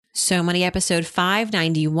So Money episode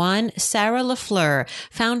 591, Sarah LaFleur,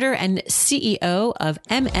 founder and CEO of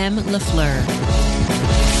LaFleur.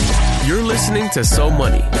 You're listening to So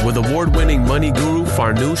Money with award-winning money guru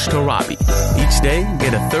Farnoosh Torabi. Each day,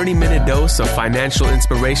 get a 30-minute dose of financial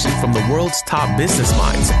inspiration from the world's top business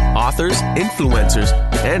minds, authors, influencers,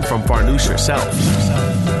 and from Farnoosh herself.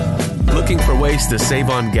 Looking for ways to save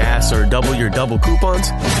on gas or double your double coupons?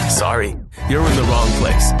 Sorry, you're in the wrong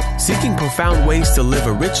place. Seeking profound ways to live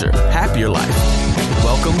a richer, happier life.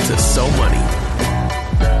 Welcome to So Money.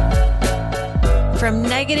 From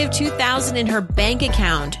negative $2,000 in her bank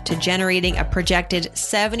account to generating a projected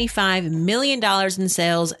 $75 million in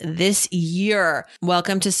sales this year.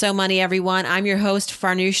 Welcome to So Money, everyone. I'm your host,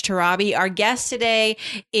 Farnoosh Torabi. Our guest today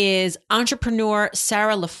is entrepreneur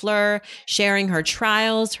Sarah LaFleur, sharing her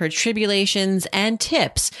trials, her tribulations, and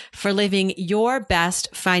tips for living your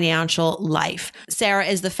best financial life. Sarah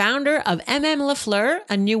is the founder of LaFleur,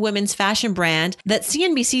 a new women's fashion brand that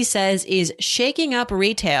CNBC says is shaking up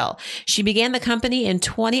retail. She began the company in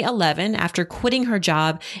 2011 after quitting her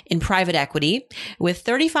job in private equity. With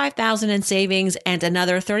 $35,000 in savings and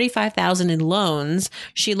another $35,000 in loans,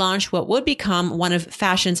 she launched what would become one of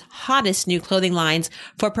fashion's hottest new clothing lines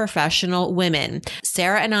for professional women.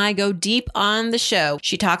 Sarah and I go deep on the show.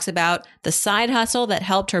 She talks about the side hustle that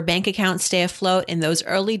helped her bank account stay afloat in those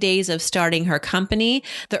early days of starting her company,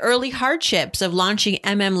 the early hardships of launching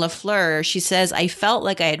LaFleur. She says, I felt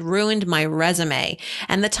like I had ruined my resume,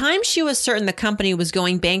 and the time she was certain the company was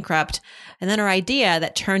going bankrupt, and then her idea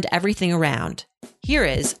that turned everything around. Here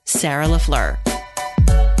is Sarah LaFleur.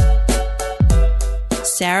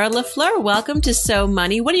 Sarah LaFleur, welcome to So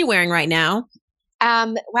Money. What are you wearing right now?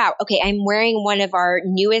 Wow. Okay. I'm wearing one of our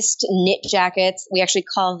newest knit jackets. We actually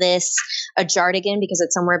call this a jardigan because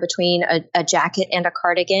it's somewhere between a jacket and a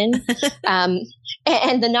cardigan.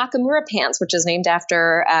 And the Nakamura pants, which is named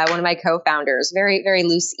after one of my co-founders. Very, very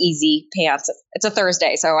loose, easy pants. It's a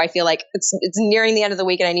Thursday, so I feel like it's nearing the end of the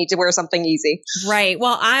week and I need to wear something easy. Right.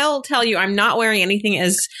 Well, I'll tell you, I'm not wearing anything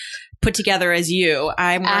as put together as you.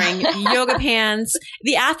 I'm wearing yoga pants.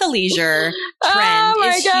 The athleisure trend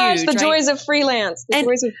is huge. The joys of freelance. The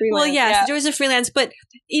joys of freelance. Well, yes, the joys of freelance. But,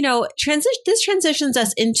 you know, this transitions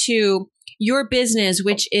us into your business,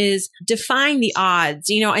 which is defying the odds,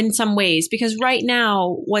 you know, in some ways, because right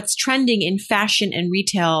now what's trending in fashion and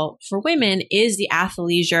retail for women is the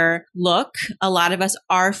athleisure look. A lot of us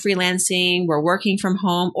are freelancing, we're working from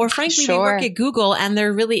home, or frankly, we work at Google and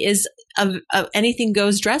there really is a anything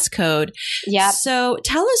goes dress code. Yeah. So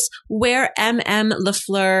tell us where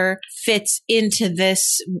LaFleur fits into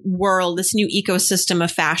this world, this new ecosystem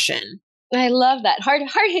of fashion. I love that.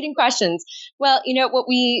 Hard-hitting questions. Well, you know, what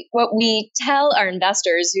we tell our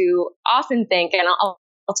investors who often think, and I'll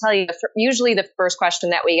tell you, usually the first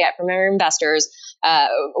question that we get from our investors,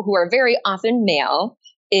 who are very often male,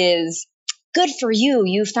 is, good for you.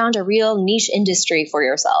 You found a real niche industry for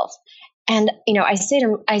yourself. And, you know, I say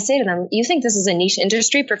to them, you think this is a niche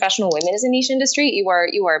industry? Professional women is a niche industry? You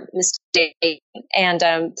are mistaken. And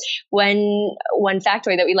one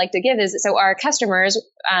factoid that we like to give is, so our customers,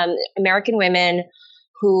 American women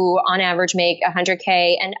who on average make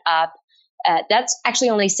 $100K and up, that's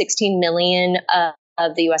actually only 16 million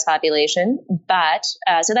of the U.S. population. But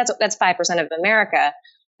so that's 5% of America.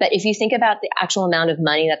 But if you think about the actual amount of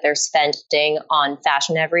money that they're spending on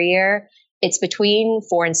fashion every year, it's between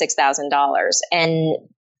 $4,000 and $6,000. And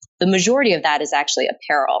the majority of that is actually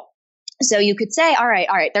apparel. So you could say, all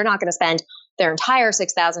right, they're not going to spend their entire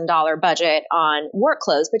 $6,000 budget on work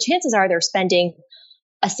clothes, but chances are they're spending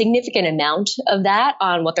a significant amount of that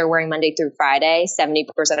on what they're wearing Monday through Friday, 70%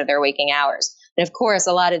 of their waking hours. And of course,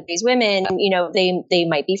 a lot of these women, you know, they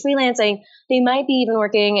might be freelancing. They might be even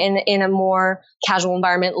working in a more casual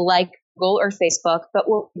environment like Google or Facebook. But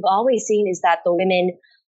what we've always seen is that the women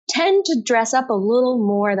tend to dress up a little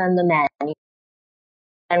more than the men,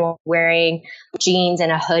 and wearing jeans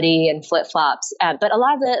and a hoodie and flip-flops. But a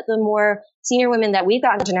lot of the more senior women that we've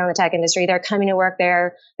gotten to know in the tech industry, they're coming to work,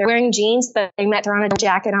 they're wearing jeans, but they might throw on a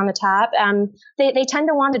jacket on the top. They tend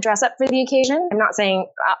to want to dress up for the occasion. I'm not saying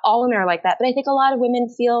all women are like that, but I think a lot of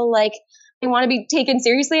women feel like they want to be taken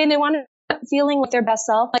seriously and they want to feeling with their best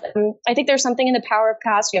self. I think there's something in the power of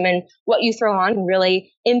costume, and what you throw on can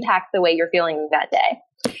really impact the way you're feeling that day.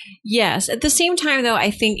 Yes. At the same time, though,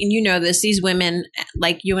 I think, and you know this, these women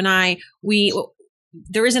like you and I,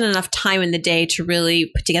 there isn't enough time in the day to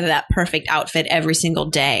really put together that perfect outfit every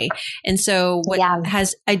single day. And so what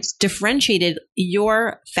has differentiated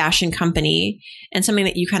your fashion company and something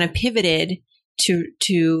that you kind of pivoted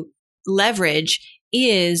to leverage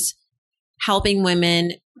is helping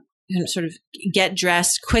women sort of get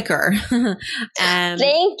dressed quicker.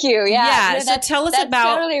 Thank you. Yeah. Yeah. So tell us about,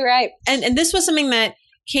 that's totally right. And this was something that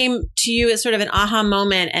came to you as sort of an aha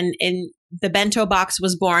moment, and the bento box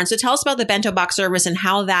was born. So tell us about the bento box service and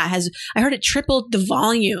how that has, I heard it tripled the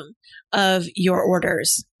volume of your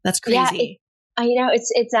orders. That's crazy. Yeah,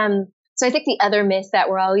 so I think the other myth that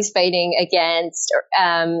we're always fighting against,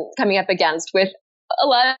 coming up against with a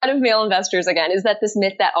lot of male investors again, is that this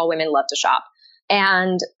myth that all women love to shop.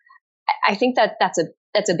 And I think that that's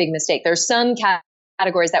a big mistake. There's some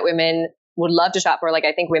categories that women would love to shop for. Like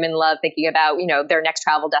I think women love thinking about, their next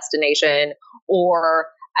travel destination or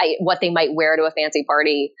what they might wear to a fancy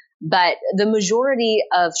party. But the majority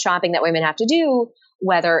of shopping that women have to do,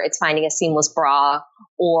 whether it's finding a seamless bra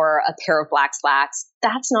or a pair of black slacks,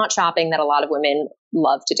 that's not shopping that a lot of women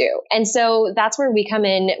love to do. And so that's where we come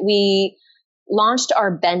in. We launched our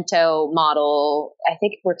bento model. I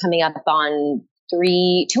think we're coming up on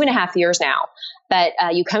 2.5 years now. But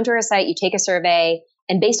you come to our site, you take a survey,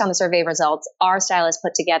 and based on the survey results, our stylists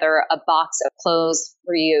put together a box of clothes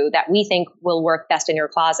for you that we think will work best in your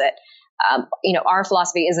closet. Our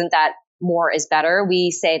philosophy isn't that more is better.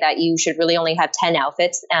 We say that you should really only have 10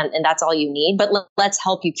 outfits and that's all you need, but let's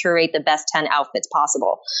help you curate the best 10 outfits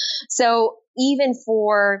possible. So even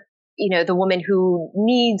for, the woman who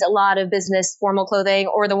needs a lot of business formal clothing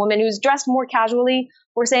or the woman who's dressed more casually,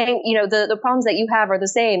 we're saying, the problems that you have are the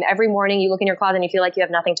same. Every morning you look in your closet and you feel like you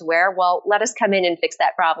have nothing to wear. Well, let us come in and fix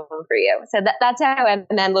that problem for you. So that's how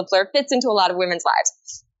M&M Le Fleur fits into a lot of women's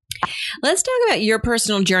lives. Let's talk about your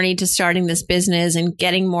personal journey to starting this business and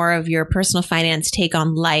getting more of your personal finance take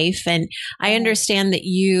on life. And I understand that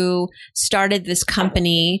you started this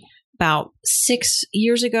company about 6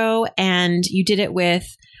 years ago, and you did it with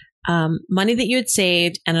money that you had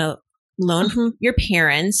saved and a loan from your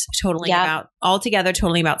parents, totaling about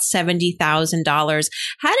 $70,000.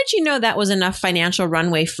 How did you know that was enough financial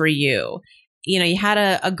runway for you? You had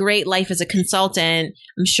a great life as a consultant,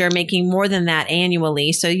 I'm sure making more than that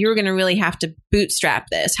annually. So you were going to really have to bootstrap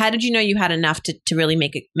this. How did you know you had enough to really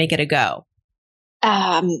make it a go?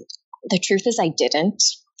 The truth is I didn't.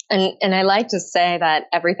 And I like to say that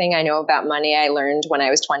everything I know about money, I learned when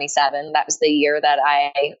I was 27. That was the year that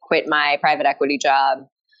I quit my private equity job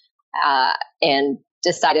and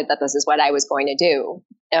decided that this is what I was going to do.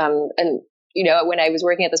 When I was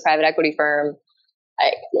working at this private equity firm,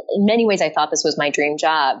 in many ways, I thought this was my dream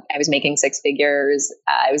job. I was making six figures.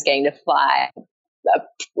 I was getting to fly,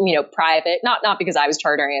 private, not because I was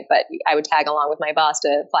chartering it, but I would tag along with my boss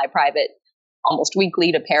to fly private almost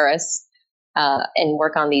weekly to Paris and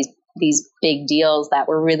work on these big deals that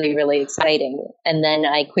were really, really exciting. And then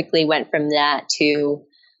I quickly went from that to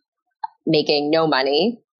making no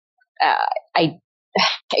money. I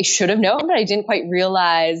should have known, but I didn't quite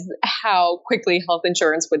realize how quickly health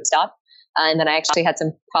insurance would stop. And then I actually had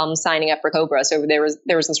some problems signing up for Cobra. So there was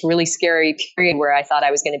this really scary period where I thought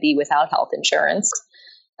I was going to be without health insurance.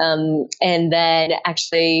 And then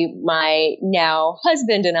actually my now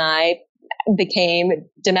husband and I became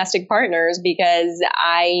domestic partners because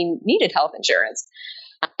I needed health insurance.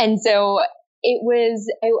 And so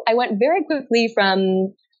I went very quickly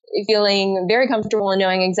from feeling very comfortable and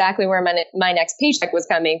knowing exactly where my next paycheck was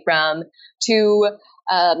coming from to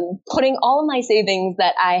putting all of my savings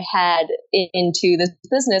that I had into this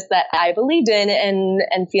business that I believed in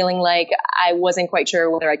and feeling like I wasn't quite sure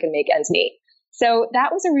whether I could make ends meet. So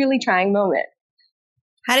that was a really trying moment.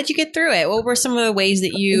 How did you get through it? What were some of the ways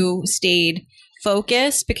that you stayed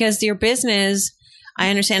focused? Because your business, I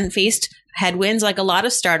understand, faced headwinds like a lot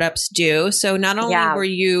of startups do. So not only were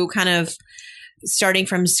you kind of starting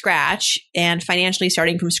from scratch and financially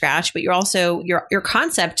starting from scratch, but you're also, your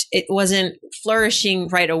concept, it wasn't flourishing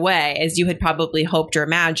right away as you had probably hoped or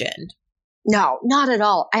imagined. No, not at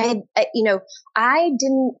all. I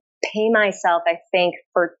didn't pay myself, I think,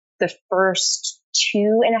 for the first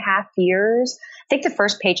 2.5 years. I think the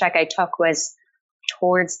first paycheck I took was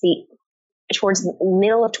towards the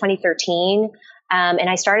middle of 2013. And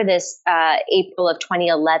I started this April of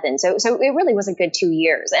 2011. So it really was a good 2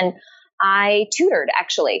 years. And I tutored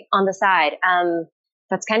actually on the side.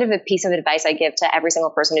 That's kind of a piece of advice I give to every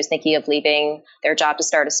single person who's thinking of leaving their job to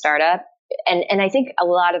start a startup. And I think a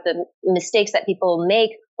lot of the mistakes that people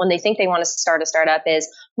make when they think they want to start a startup is,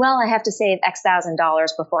 well, I have to save X thousand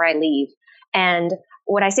dollars before I leave. And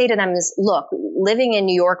what I say to them is, look, living in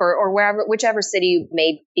New York or whichever city you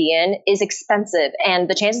may be in is expensive. And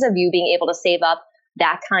the chances of you being able to save up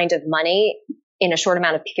that kind of money in a short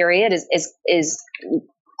amount of period is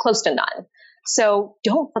close to none. So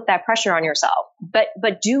don't put that pressure on yourself, but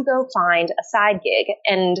do go find a side gig.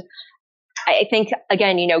 And I think,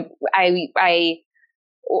 again, I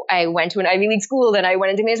I went to an Ivy League school, then I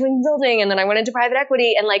went into management consulting, and then I went into private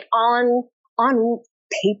equity. And like on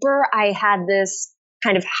paper, I had this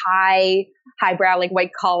kind of highbrow, like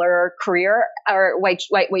white collar career, or white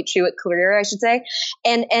shoe career, I should say.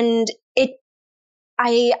 And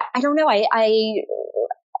I don't know.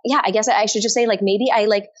 I guess I should just say, like, maybe I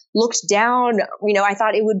like looked down, I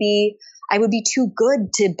thought I would be too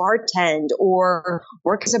good to bartend or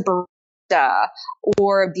work as a barista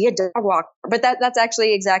or be a dog walker. But that's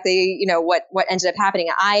actually exactly, what ended up happening.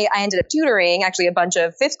 I ended up tutoring actually a bunch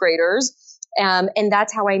of fifth graders. And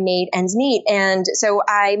that's how I made ends meet. And so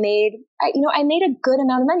I made a good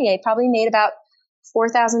amount of money. I probably made about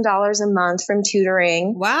 $4,000 a month from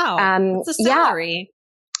tutoring. Wow. That's a salary.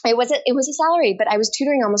 Yeah, it was a salary, but I was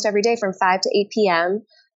tutoring almost every day from 5 to 8 p.m.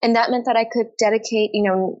 And that meant that I could dedicate,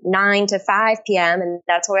 9 to 5 p.m. And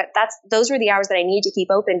those were the hours that I needed to keep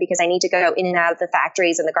open because I need to go in and out of the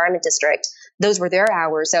factories in the garment district. Those were their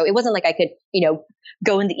hours. So it wasn't like I could,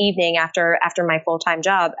 go in the evening after my full-time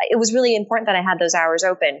job. It was really important that I had those hours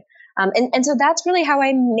open. And so that's really how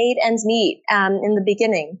I made ends meet, in the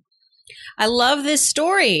beginning. I love this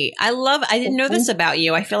story. I didn't know this about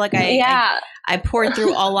you. I feel like I poured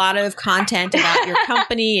through a lot of content about your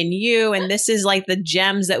company and you, and this is like the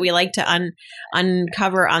gems that we like to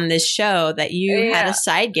uncover on this show, that you had a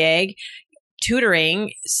side gig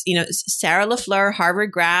tutoring, Sarah LaFleur,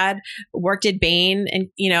 Harvard grad, worked at Bain, and,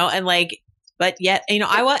 but yet,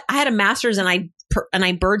 I had a master's and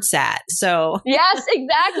I bird sat. So yes,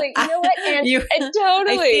 exactly. You know what? And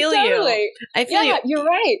totally. I feel you. I feel you. You're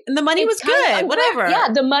right. And the money was good. Whatever. Yeah,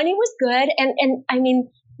 the money was good. And I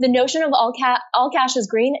mean, the notion of all cash is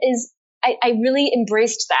green is, I really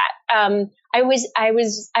embraced that. I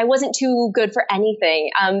wasn't too good for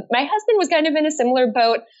anything. My husband was kind of in a similar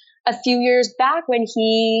boat a few years back when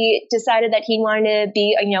he decided that he wanted to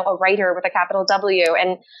be, a writer with a capital W,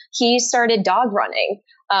 and he started dog running.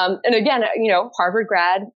 And again, Harvard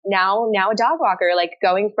grad, now a dog walker, like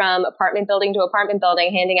going from apartment building to apartment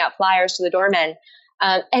building, handing out flyers to the doormen.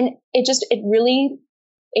 And it really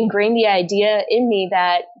ingrained the idea in me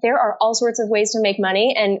that there are all sorts of ways to make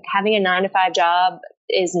money, and having a 9-to-5 job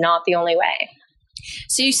is not the only way.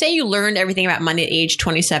 So you say you learned everything about money at age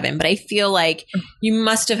 27, but I feel like you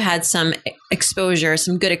must have had some exposure,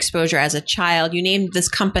 some good exposure as a child. You named this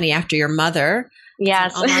company after your mother.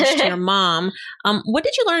 Yes. Homage to your mom. What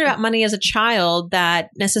did you learn about money as a child that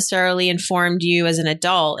necessarily informed you as an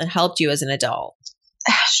adult and helped you as an adult?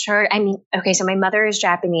 Sure. I mean, okay, so my mother is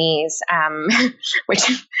Japanese, which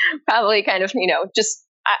probably kind of,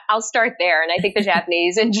 I'll start there. And I think the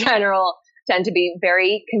Japanese in general tend to be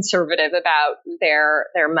very conservative about their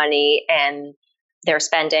money and their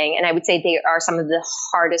spending. And I would say they are some of the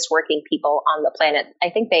hardest working people on the planet. I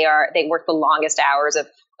think they work the longest hours of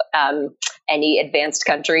any advanced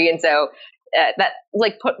country. And so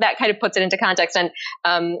that kind of puts it into context. And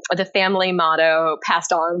the family motto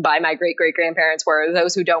passed on by my great-great-grandparents were,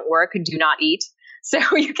 those who don't work do not eat. So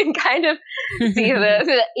you can kind of see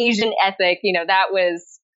the Asian ethic,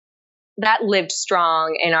 that lived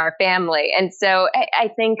strong in our family. And so I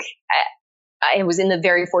think I was in the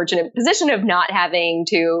very fortunate position of not having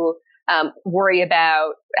to worry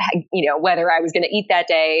about, whether I was going to eat that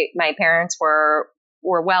day. My parents were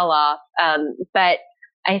well off. But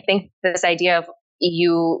I think this idea of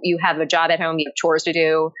you have a job at home, you have chores to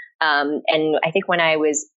do. And I think when I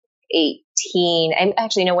was 18, and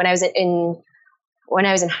actually, when I was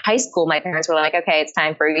in high school, my parents were like, okay, it's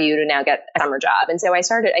time for you to now get a summer job. And so I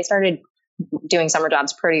started doing summer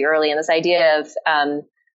jobs pretty early. And this idea of,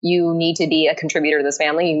 you need to be a contributor to this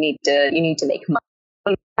family. You need to make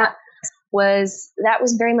money. That was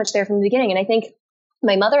very much there from the beginning. And I think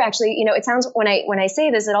my mother actually, it sounds, when I say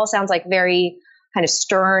this, it all sounds like very kind of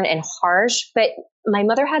stern and harsh, but my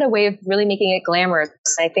mother had a way of really making it glamorous.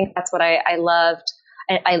 I think that's what I loved.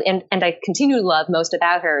 And I continue to love most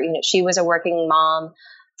about her. She was a working mom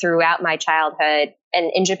throughout my childhood.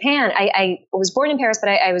 And in Japan, I was born in Paris, but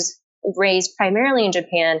I was raised primarily in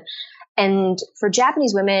Japan. And for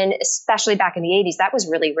Japanese women, especially back in the 80s, that was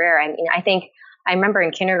really rare. I mean, I remember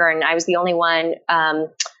in kindergarten, I was the only one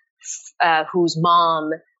whose mom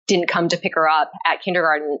didn't come to pick her up at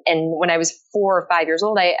kindergarten. And when I was 4 or 5 years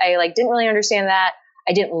old, I didn't really understand that.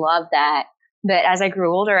 I didn't love that. But as I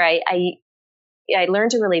grew older, I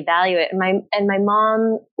learned to really value it. And my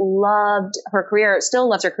mom loved her career, still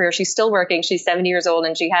loves her career. She's still working. She's 70 years old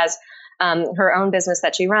and she has her own business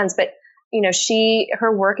that she runs. But,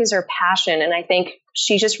 her work is her passion. And I think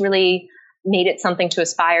she just really made it something to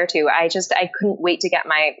aspire to. I couldn't wait to get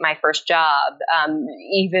my first job.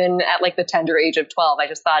 Even at like the tender age of 12, I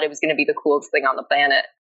just thought it was going to be the coolest thing on the planet.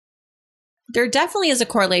 there definitely is a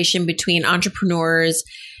correlation between entrepreneurs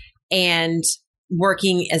and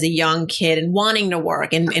working as a young kid and wanting to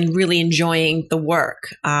work and really enjoying the work.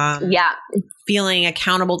 Feeling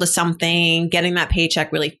accountable to something, getting that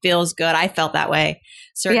paycheck really feels good. I felt that way,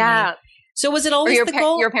 certainly. Yeah. So was it always the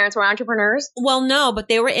goal? Your parents were entrepreneurs? Well, no, but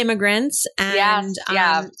they were immigrants. And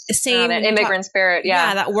same that immigrant spirit.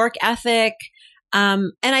 Yeah. That work ethic.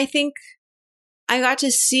 And I think I got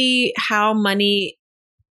to see how money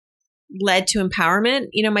led to empowerment.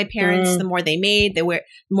 You know, my parents, the more they made, the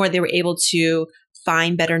more they were able to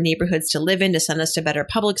find better neighborhoods to live in, to send us to better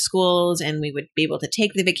public schools, and we would be able to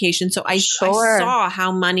take the vacation. So I saw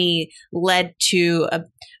how money led to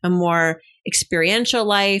a more experiential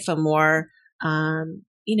life, a more,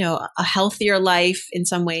 a healthier life in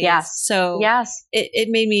some ways. Yes. So it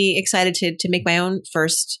made me excited to make my own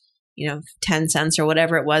first, 10 cents or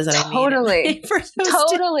whatever it was that I made.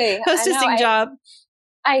 Hostessing job.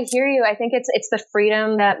 I hear you. I think it's the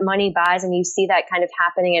freedom that money buys, and you see that kind of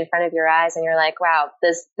happening in front of your eyes, and you're like, wow,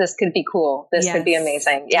 this could be cool. This could be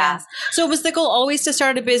amazing. Yeah. Yes. So was the goal always to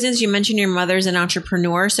start a business? You mentioned your mother's an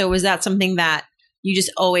entrepreneur. So was that something that you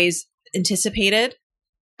just always anticipated?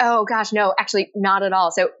 Oh gosh, no, actually not at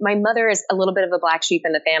all. So my mother is a little bit of a black sheep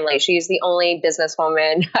in the family. She's the only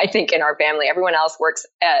businesswoman, I think, in our family. Everyone else works,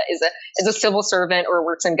 is a civil servant or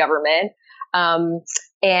works in government.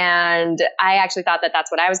 And I actually thought that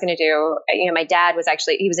that's what I was going to do. My dad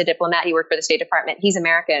he was a diplomat. He worked for the State Department. He's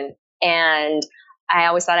American. And I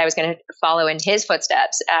always thought I was going to follow in his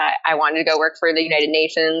footsteps. I wanted to go work for the United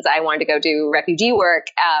Nations. I wanted to go do refugee work.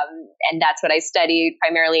 And that's what I studied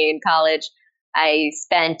primarily in college. I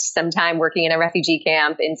spent some time working in a refugee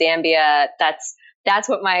camp in Zambia. That's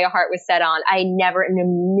what my heart was set on. I never in a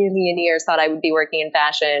million years thought I would be working in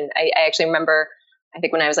fashion. I actually remember, I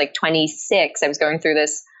think when I was like 26, I was going through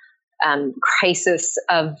this crisis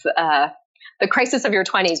of the crisis of your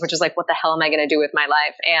 20s, which is like, what the hell am I going to do with my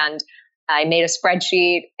life? And I made a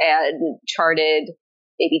spreadsheet and charted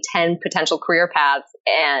maybe 10 potential career paths,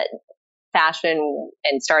 and fashion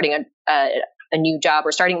and starting a new job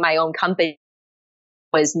or starting my own company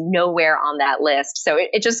was nowhere on that list. So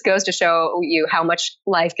it just goes to show you how much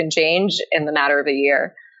life can change in the matter of a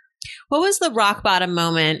year. What was the rock bottom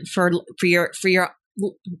moment for your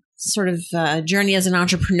sort of journey as an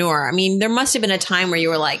entrepreneur? I mean, there must have been a time where you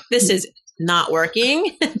were like, this is not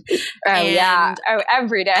working.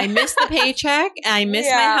 Every day. I miss the paycheck. I miss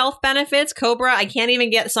my health benefits. Cobra, I can't even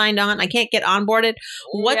get signed on. I can't get onboarded.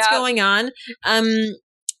 What's going on?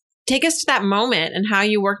 Take us to that moment and how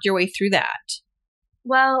you worked your way through that.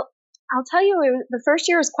 Well, I'll tell you, the first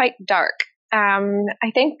year was quite dark.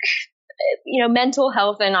 I think, mental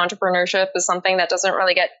health and entrepreneurship is something that doesn't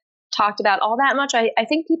really get talked about all that much. I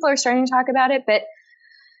think people are starting to talk about it, but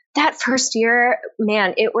that first year,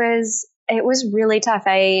 man, it was really tough.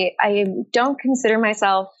 I don't consider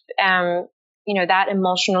myself, that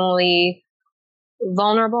emotionally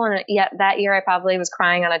vulnerable. And yet that year I probably was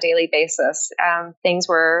crying on a daily basis. Things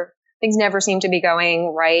never seemed to be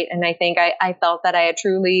going right. And I think I felt that I had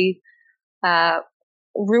truly,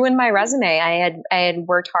 ruined my resume. I had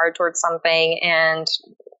worked hard towards something, and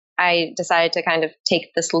I decided to kind of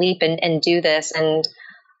take this leap and do this. And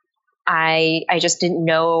I just didn't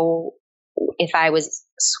know if I was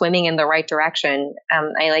swimming in the right direction.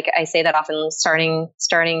 I say that often,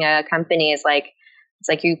 starting a company is like, it's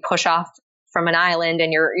like you push off from an island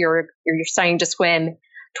and you're starting to swim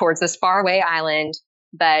towards this faraway island,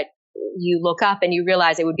 but you look up and you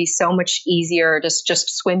realize it would be so much easier to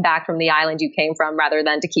just swim back from the island you came from rather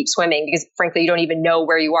than to keep swimming, because frankly, you don't even know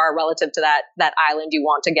where you are relative to that island you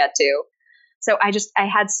want to get to. So I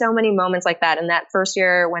had so many moments like that. And that first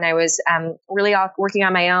year when I was really working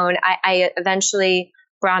on my own, I eventually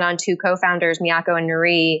brought on two co-founders, Miyako and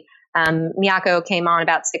Nuri. Miyako came on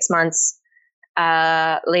about 6 months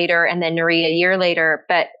later, and then Nuri a year later.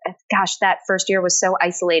 But gosh, that first year was so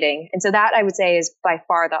isolating. And so that I would say is by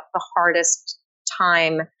far the hardest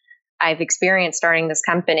time I've experienced starting this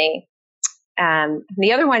company.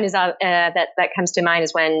 The other one is that comes to mind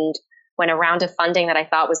is when a round of funding that I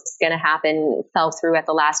thought was going to happen fell through at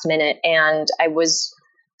the last minute. And I was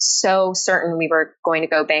so certain we were going to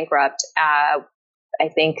go bankrupt. I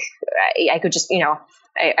think I could just,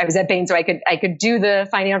 I was at Bain, so I could do the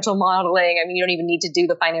financial modeling. I mean, you don't even need to do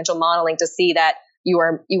the financial modeling to see that you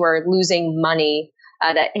are losing money,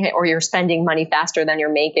 or you're spending money faster than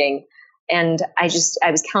you're making. And I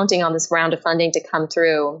was counting on this round of funding to come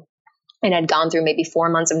through, and had gone through maybe 4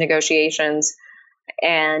 months of negotiations.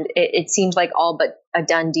 And it seemed like all but a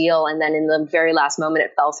done deal. And then in the very last moment,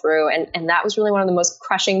 it fell through. And that was really one of the most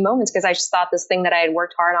crushing moments, because I just thought this thing that I had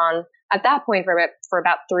worked hard on at that point for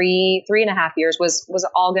about 3.5 years was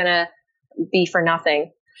all going to be for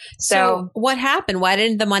nothing. So what happened? Why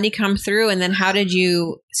didn't the money come through? And then how did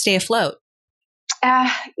you stay afloat?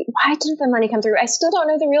 Why didn't the money come through? I still don't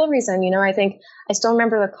know the real reason. I think I still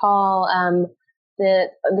remember the call. The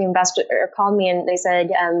investor called me and they said,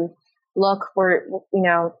 look, we're,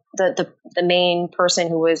 the main person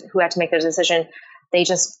who had to make the decision, they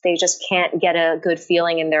just can't get a good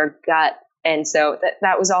feeling in their gut. And so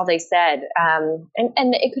that was all they said. And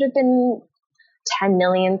it could have been 10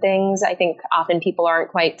 million things. I think often people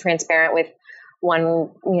aren't quite transparent with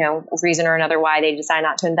one, reason or another why they decide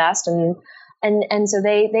not to invest. And so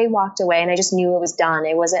they walked away, and I just knew it was done.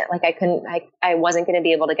 It wasn't like I wasn't going to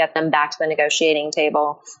be able to get them back to the negotiating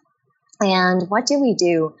table. And what did we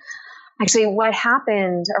do? Actually, what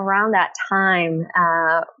happened around that time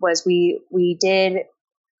was we did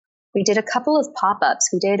a couple of pop-ups.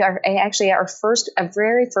 We did our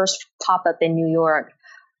very first pop-up in New York,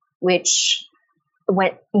 which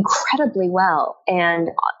went incredibly well,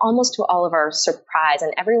 and almost to all of our surprise.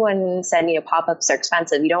 And everyone said, pop-ups are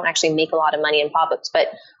expensive. You don't actually make a lot of money in pop-ups, but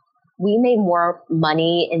we made more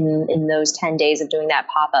money in those 10 days of doing that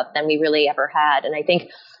pop-up than we really ever had. And I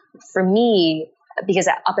think for me, because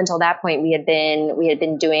up until that point, we had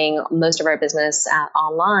been doing most of our business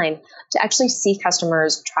online, to actually see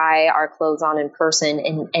customers try our clothes on in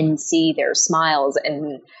person and see their smiles.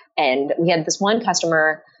 And we had this one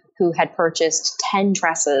customer who had purchased 10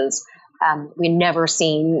 dresses. We'd never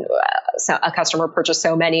seen a customer purchase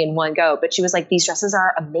so many in one go, but she was like, these dresses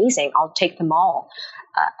are amazing. I'll take them all.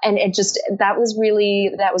 And that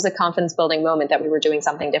was a confidence building moment that we were doing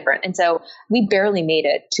something different. And so we barely made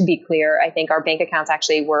it, to be clear. I think our bank accounts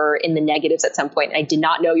actually were in the negatives at some point. I did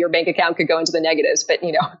not know your bank account could go into the negatives, but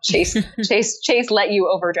Chase let you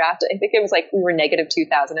overdraft. I think it was like we were negative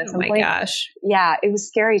 2,000 at some point. Oh my gosh. Yeah, it was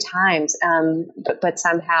scary times. But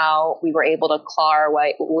somehow we were able to claw our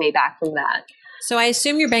way back from that. So I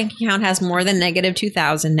assume your bank account has more than negative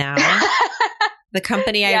 2,000 now. The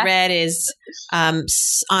company I read is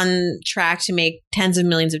on track to make tens of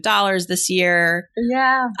millions of dollars this year.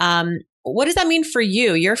 Yeah. What does that mean for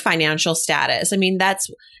you, your financial status? I mean, that's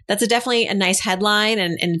definitely a nice headline,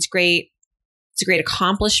 and it's great. It's a great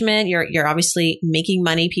accomplishment. You're obviously making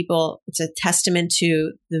money. It's a testament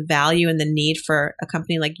to the value and the need for a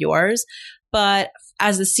company like yours. But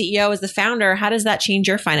as the CEO, as the founder, how does that change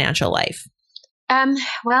your financial life?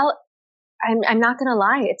 Well, I'm not going to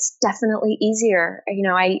lie. It's definitely easier.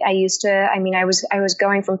 I was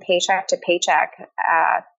going from paycheck to paycheck,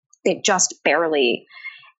 just barely,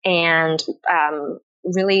 and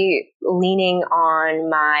really leaning on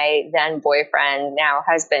my then boyfriend, now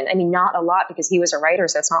husband. I mean, not a lot, because he was a writer,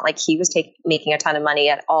 so it's not like he was making a ton of money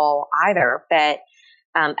at all either. But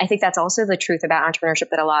I think that's also the truth about entrepreneurship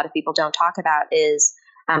that a lot of people don't talk about is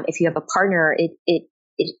if you have a partner, it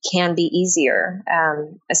can be easier,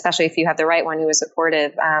 especially if you have the right one who is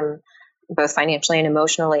supportive, both financially and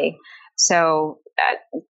emotionally. So,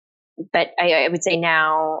 but I would say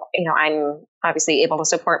now, I'm obviously able to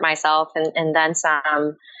support myself and then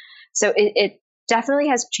some. So it definitely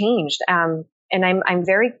has changed. And I'm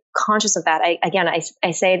very conscious of that.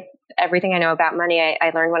 I say everything I know about money,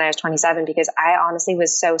 I learned when I was 27, because I honestly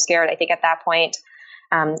was so scared. I think at that point,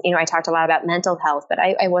 I talked a lot about mental health, but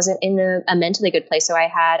I wasn't in a mentally good place. So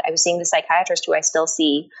I was seeing the psychiatrist, who I still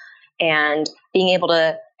see, and being able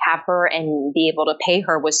to have her and be able to pay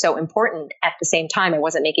her was so important. At the same time, I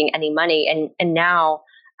wasn't making any money. And now,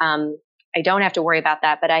 I don't have to worry about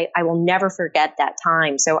that, but I will never forget that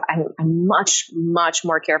time. So I'm much, much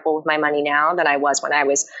more careful with my money now than I was when I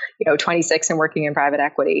was, 26 and working in private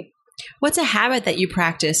equity. What's a habit that you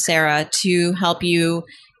practice, Sarah, to help you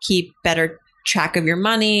keep better track of your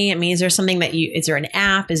money? I mean, is there something is there an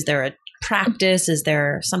app? Is there a practice? Is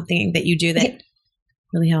there something that you do that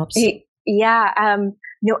really helps? Yeah.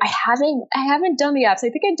 No, I haven't done the apps. I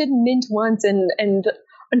think I did Mint once and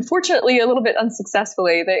unfortunately a little bit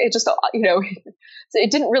unsuccessfully. It just,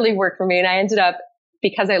 it didn't really work for me. And I ended up,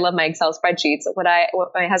 because I love my Excel spreadsheets, what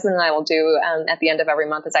my husband and I will do at the end of every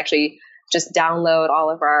month is actually just download all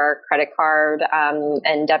of our credit card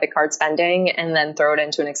and debit card spending, and then throw it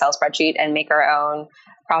into an Excel spreadsheet and make our own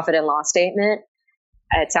profit and loss statement.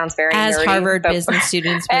 It sounds very as nerdy, Harvard business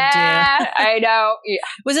students would do. I know. Yeah.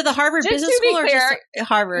 Was it the Harvard Business School or just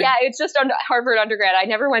Harvard? Yeah, it's just Harvard undergrad. I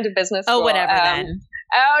never went to business school. Oh, whatever then.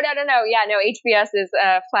 Oh, no. Yeah, no, HBS is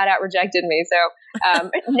flat out rejected me. So,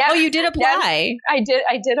 oh, you did apply. I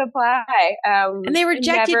did apply. And they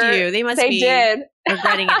rejected you. They did.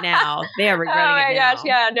 Regretting it now. They are regretting it now. Oh my gosh,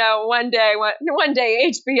 yeah, no. One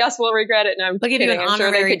day HBS will regret it. And I'm They'll give you an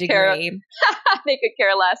honorary degree. They could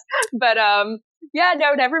care less. But yeah,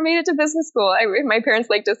 no, never made it to business school. My parents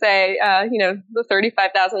like to say, the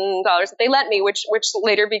 $35,000 that they lent me, which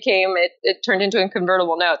later became it turned into a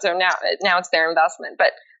convertible note. So now it's their investment.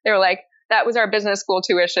 But they were like, that was our business school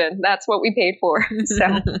tuition. That's what we paid for.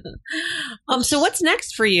 So what's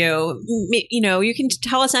next for you? You can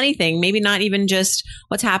tell us anything. Maybe not even just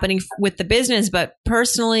what's happening with the business, but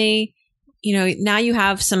personally. Now you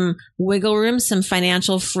have some wiggle room, some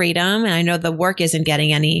financial freedom, and I know the work isn't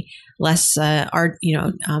getting any less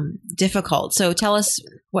difficult. So tell us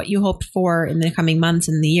what you hope for in the coming months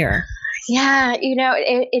and the year. Yeah,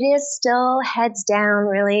 it is still heads down,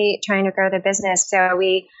 really trying to grow the business. So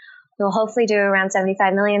we'll hopefully do around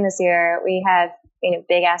 75 million this year. We have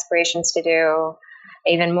big aspirations to do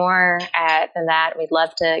even more than that. We'd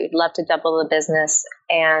love to double the business.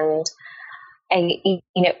 And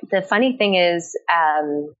the funny thing is,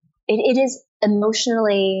 it is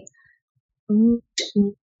emotionally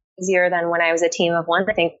easier than when I was a team of one.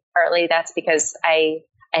 I think partly that's because I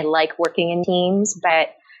like working in teams, but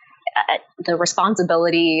the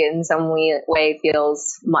responsibility in some way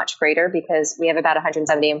feels much greater because we have about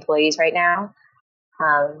 170 employees right now.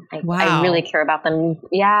 Wow. I really care about them.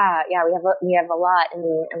 Yeah, we have a lot, and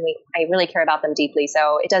I really care about them deeply.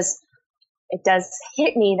 So it does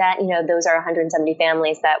hit me that, those are 170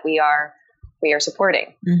 families that we are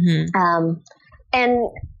supporting. Mm-hmm.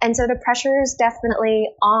 And so the pressure is definitely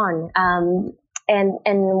on. And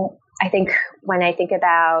I think when I think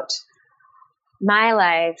about my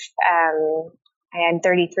life, I am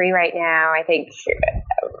 33 right now. I think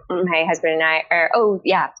my husband and I are,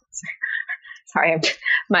 sorry,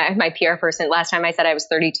 my PR person, last time I said I was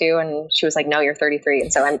 32 and she was like, no, you're 33.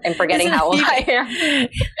 And so I'm forgetting how old I am.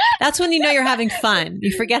 That's when you're having fun.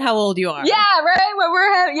 You forget how old you are. Yeah, right.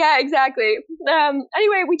 Well, yeah, exactly.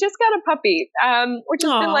 Anyway, we just got a puppy, which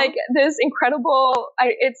has been like this incredible,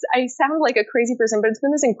 I sound like a crazy person, but it's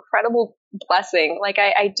been this incredible blessing. Like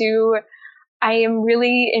I am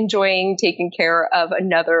really enjoying taking care of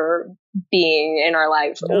another being in our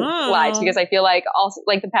lives because I feel like also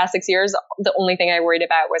like the past 6 years, the only thing I worried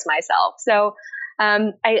about was myself. So,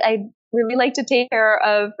 I really like to take care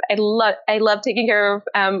of, I love taking care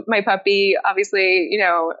of, my puppy. Obviously,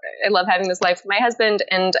 I love having this life with my husband,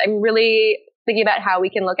 and I'm really thinking about how we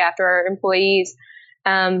can look after our employees,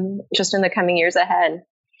 just in the coming years ahead.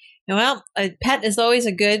 Well, a pet is always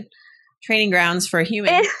a good training grounds for a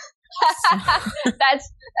human. That's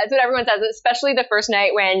what everyone says, especially the first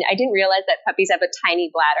night when I didn't realize that puppies have a tiny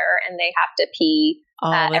bladder and they have to pee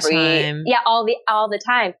all the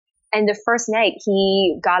time. And the first night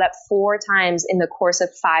he got up 4 times in the course of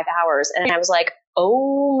 5 hours. And I was like,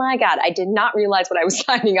 oh my God, I did not realize what I was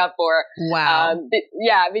signing up for. Wow.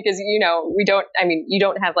 Because, you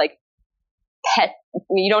don't have like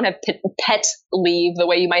you don't have pet leave the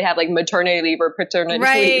way you might have like maternity leave or paternity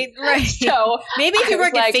leave. Right. So maybe if you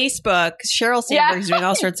work at Facebook, Sheryl Sandberg's doing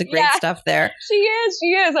all sorts of great stuff there. She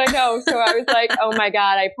is. I know. So I was like, oh my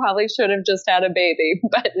God, I probably should have just had a baby,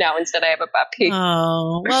 but no, instead I have a puppy.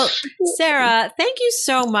 Oh, well, Sarah, thank you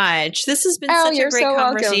so much. This has been such a great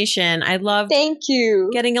conversation. Welcome. I love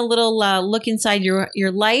getting a little look inside your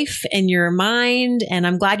life and your mind. And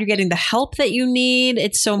I'm glad you're getting the help that you need.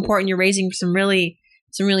 It's so important. You're raising some really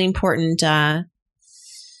important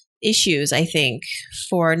issues, I think,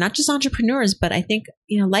 for not just entrepreneurs, but I think,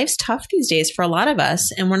 life's tough these days for a lot of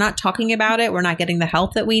us, and we're not talking about it. We're not getting the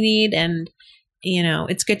help that we need. And,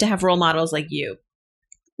 it's good to have role models like you.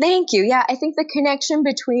 Thank you. Yeah. I think the connection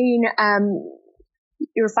between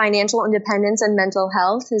your financial independence and mental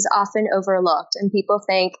health is often overlooked. And people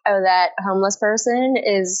think, that homeless person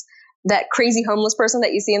is that crazy homeless person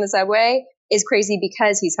that you see in the subway is crazy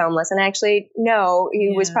because he's homeless. And actually, no,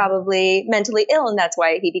 he was probably mentally ill, and that's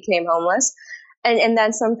why he became homeless. And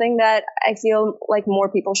that's something that I feel like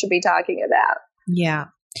more people should be talking about. Yeah.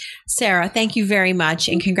 Sarah, thank you very much,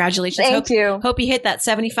 and congratulations. Thank you. Hope you hit that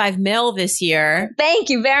 75 mil this year. Thank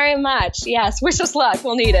you very much. Yes, wish us luck.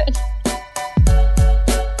 We'll need it.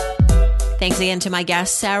 Thanks again to my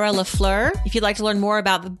guest, Sarah LaFleur. If you'd like to learn more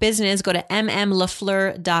about the business, go to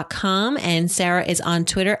mmlafleur.com, and Sarah is on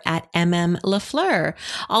Twitter at mmlafleur.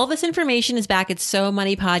 All of this information is back at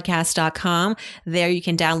SoMoneyPodcast.com. There you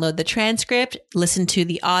can download the transcript, listen to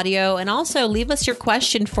the audio, and also leave us your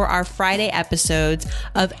question for our Friday episodes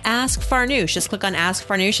of Ask Farnoosh. Just click on Ask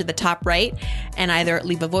Farnoosh at the top right and either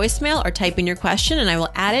leave a voicemail or type in your question, and I will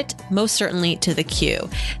add it most certainly to the queue.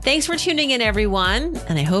 Thanks for tuning in, everyone,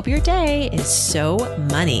 and I hope your day is so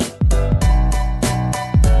money.